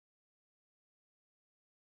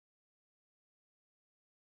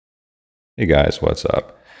Hey guys, what's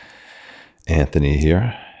up? Anthony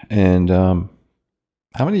here. And how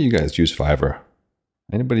many of you guys use Fiverr?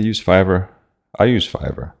 Anybody use Fiverr? I use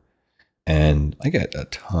Fiverr, and I get a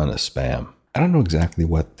ton of spam. I don't know exactly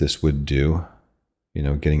what this would do,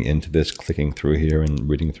 getting into this, clicking through here and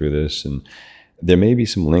reading through this. And there may be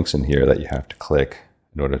some links in here that you have to click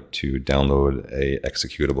in order to download a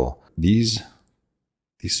executable. These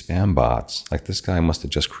spam bots, like this guy must have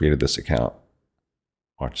just created this account.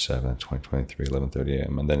 March 7th, 2023, 11:30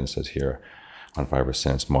 a.m. And then it says here on Fiverr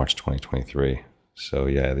since March 2023. So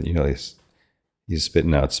yeah, he's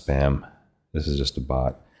spitting out spam. This is just a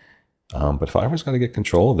bot. But Fiverr's got to get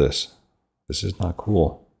control of this. This is not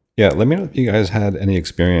cool. Yeah, let me know if you guys had any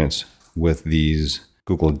experience with these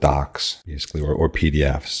Google Docs, basically, or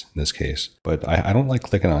PDFs in this case. But I don't like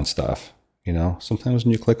clicking on stuff. Sometimes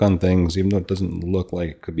when you click on things, even though it doesn't look like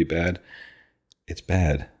it could be bad, it's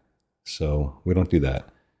bad. So we don't do that.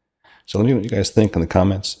 So let me know what you guys think in the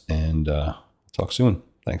comments, and talk soon.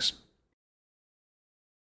 Thanks.